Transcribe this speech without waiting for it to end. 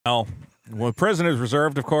Well, prison is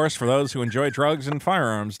reserved, of course, for those who enjoy drugs and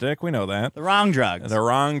firearms, Dick. We know that. The wrong drugs. The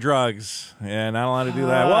wrong drugs. Yeah, not allowed to do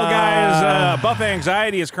that. Well, guys, Buff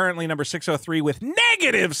Anxiety is currently number 603 with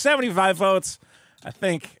negative 75 votes. I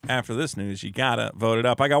think after this news, you got to vote it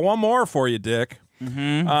up. I got one more for you, Dick.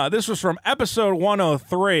 This was from episode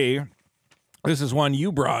 103. This is one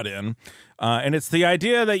you brought in. And it's the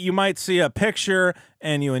idea that you might see a picture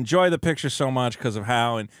and you enjoy the picture so much because of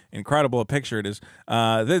how incredible a picture it is.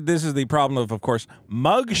 This is the problem of course,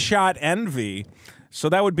 mugshot envy. So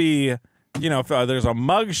that would be, you know, if there's a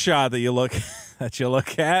mugshot that you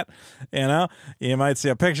look at, you know, you might see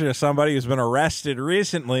a picture of somebody who's been arrested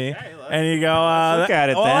recently, and you go, look at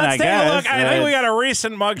it then, I guess. I think we got a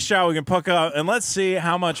recent mugshot we can pick up, and let's see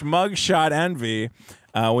how much mugshot envy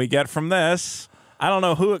we get from this. I don't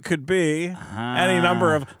know who it could be. Any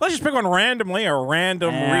number of. Let's just pick one randomly. A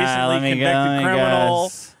random recently convicted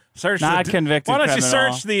criminal. Search not convicted. Why don't criminal. you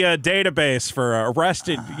search the database for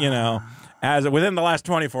arrested? You know, as within the last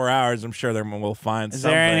 24 hours, I'm sure we'll find. Is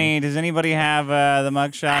something. there any? Does anybody have the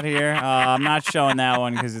mugshot here? I'm not showing that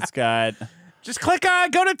one because it's got. Just click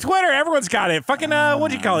on, go to Twitter. Everyone's got it. Fucking,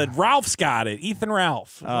 what do you call it? Ralph's got it. Ethan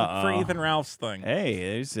Ralph. For Ethan Ralph's thing. Hey,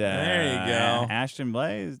 there's there you go. Ashton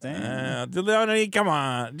Blaze. Damn. Come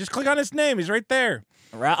on. Just click on his name. He's right there.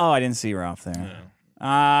 Oh, I didn't see Ralph there.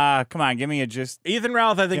 Come on, give me a just. Ethan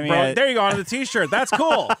Ralph, I think, bro. There you go, on the T-shirt. That's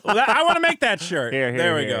cool. I want to make that shirt.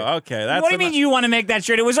 There we go. Okay. What do you mean you want to make that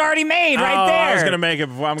shirt? It was already made right there. I was going to make it.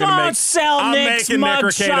 Don't sell Nick's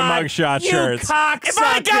mugshot shirts. You cocksucker. If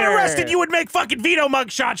I got arrested, you would make fucking Vito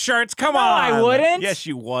mugshot shirts. Come on. I wouldn't. Yes,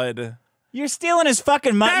 you would. You're stealing his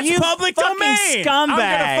fucking money. That's public domain. Scumbag. I'm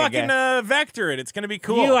gonna fucking vector it. It's gonna be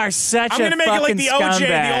cool. You are such a fucking I'm gonna make it like the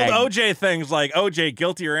scumbag. the old OJ things, like OJ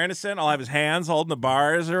guilty or innocent. I'll have his hands holding the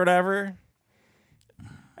bars or whatever.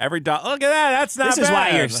 Look at that. That's not. This is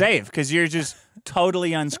why you're safe, because you're just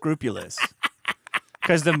totally unscrupulous.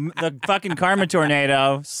 Because the fucking karma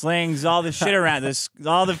tornado slings all the shit around,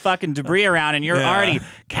 all the fucking debris around, and you're already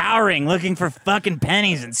cowering, looking for fucking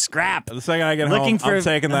pennies and scrap. The second I get home, I'm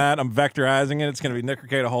taking that, I'm vectorizing it. It's going to be Nick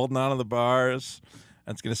Ricada holding on to the bars.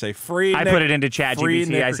 That's going to say free. I put it into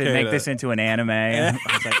ChatGPT. I said, make this into an anime. And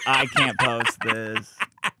I was like, I can't post this.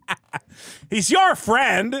 He's your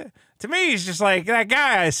friend. To me, he's just like that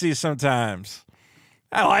guy I see sometimes.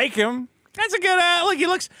 I like him. That's a good look. He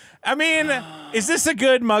looks. I mean, is this a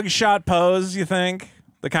good mugshot pose? You think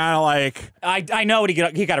the kind of like I know what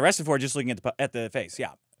he got arrested for just looking at the face.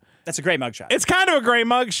 Yeah, that's a great mugshot. It's kind of a great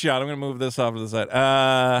mugshot. I'm gonna move this off to the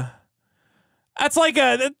side. That's like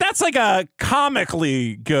a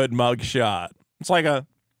comically good mugshot. It's like a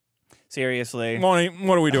seriously.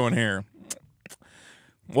 What are we doing here?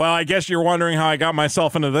 Well, I guess you're wondering how I got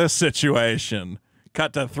myself into this situation.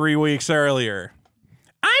 Cut to 3 weeks earlier.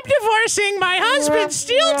 I'm divorcing my husband,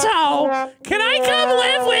 Steel Toe. Can I come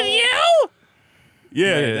live with you?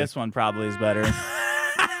 Yeah. This one probably is better.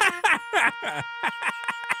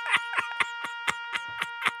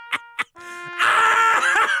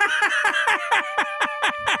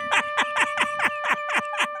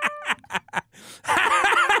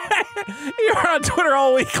 You were on Twitter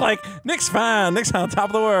all week like, Nick's fine. Nick's on top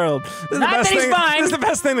of the world. This is not that he's fine. This is the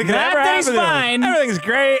best thing that could ever happen to him. Not that he's fine. Everything's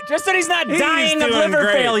great. Just that he's not dying of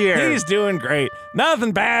liver failure. He's doing great.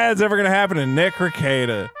 Nothing bad's ever going to happen to Nick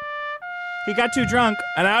Ricada. He got too drunk.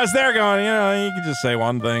 And I was there going, you know, you can just say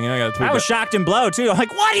one thing. I got to tweet. I was shocked and blow, too. I'm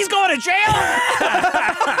like, what? He's going to jail?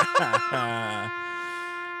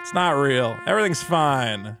 It's not real. Everything's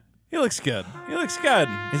fine. He looks good. He looks good.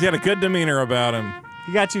 He's got a good demeanor about him.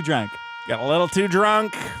 He got too drunk. Got a little too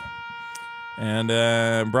drunk.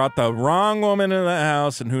 And brought the wrong woman into the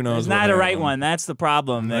house, and who knows what There's not a right happened. one. That's the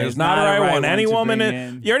problem. There's not a right one. Any woman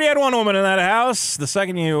in. You already had one woman in that house. The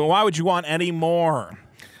second why would you want any more?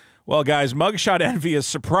 Well, guys, mugshot envy is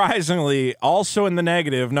surprisingly also in the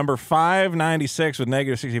negative, number 596 with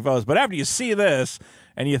negative 60 votes. But after you see this,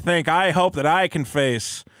 and you think, I hope that I can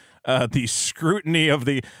face the scrutiny of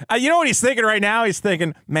the... you know what he's thinking right now? He's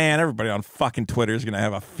thinking, man, everybody on fucking Twitter is going to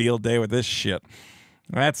have a field day with this shit.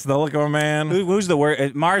 That's the look of a man. Who's the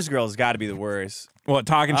worst? Mars Girl's got to be the worst. What,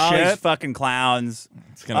 talking all shit? These fucking clowns.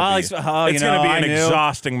 It's gonna be an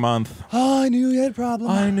exhausting month. Oh, I knew he had a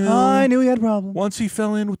problem. I knew he had a problem. Once he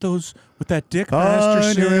fell in with that Dick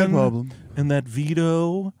Masterson I knew he had a problem. And that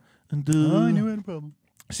Vito. And I knew he had a problem.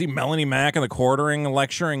 See Melanie Mack in the quartering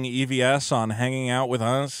lecturing EVS on hanging out with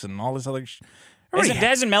us and all this other shit.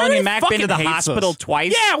 Hasn't Melanie Mack been to the hospital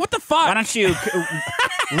twice? Yeah, what the fuck? Why don't you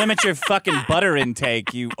limit your fucking butter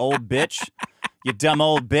intake, you old bitch? You dumb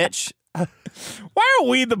old bitch. Why are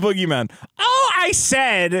we the boogeyman? All I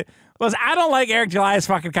said was I don't like Eric July's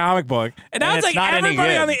fucking comic book. And now And it's it's like not any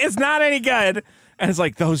everybody good. on the it's not any good. And it's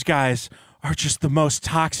like those guys are just the most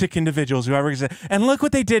toxic individuals who ever existed. And look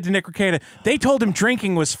what they did to Nick Rekieta. They told him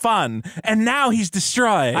drinking was fun, and now he's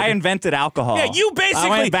destroyed. I invented alcohol. Yeah, you I basically,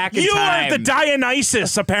 went back in you time. are the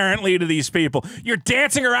Dionysus, apparently, to these people. You're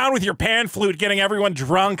dancing around with your pan flute, getting everyone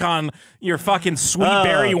drunk on your fucking sweet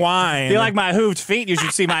berry wine. If you like my hooved feet, you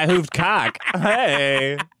should see my hooved cock.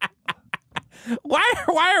 Hey.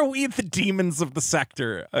 Why are we the demons of the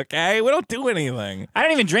sector, okay? We don't do anything. I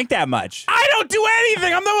don't even drink that much. I don't do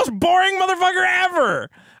anything. I'm the most boring motherfucker ever.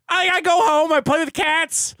 I go home, I play with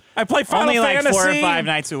cats, I play Final Only like Fantasy. 4 or 5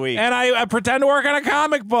 nights a week. And I pretend to work on a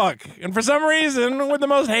comic book. And for some reason, we're the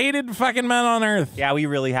most hated fucking men on earth. Yeah, we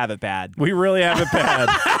really have it bad. We really have it bad.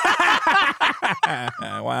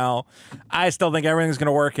 Well, I still think everything's going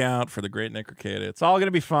to work out for the great Nick Rekieta. It's all going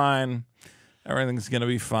to be fine. Everything's going to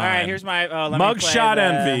be fine. All right, here's my let me Mugshot play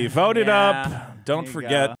Envy. Vote it Yeah, up. Don't there you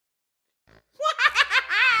forget. go.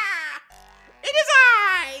 It is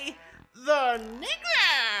I, the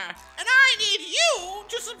nigger, and I need you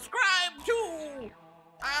to subscribe to,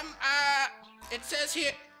 it says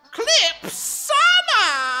here, Clips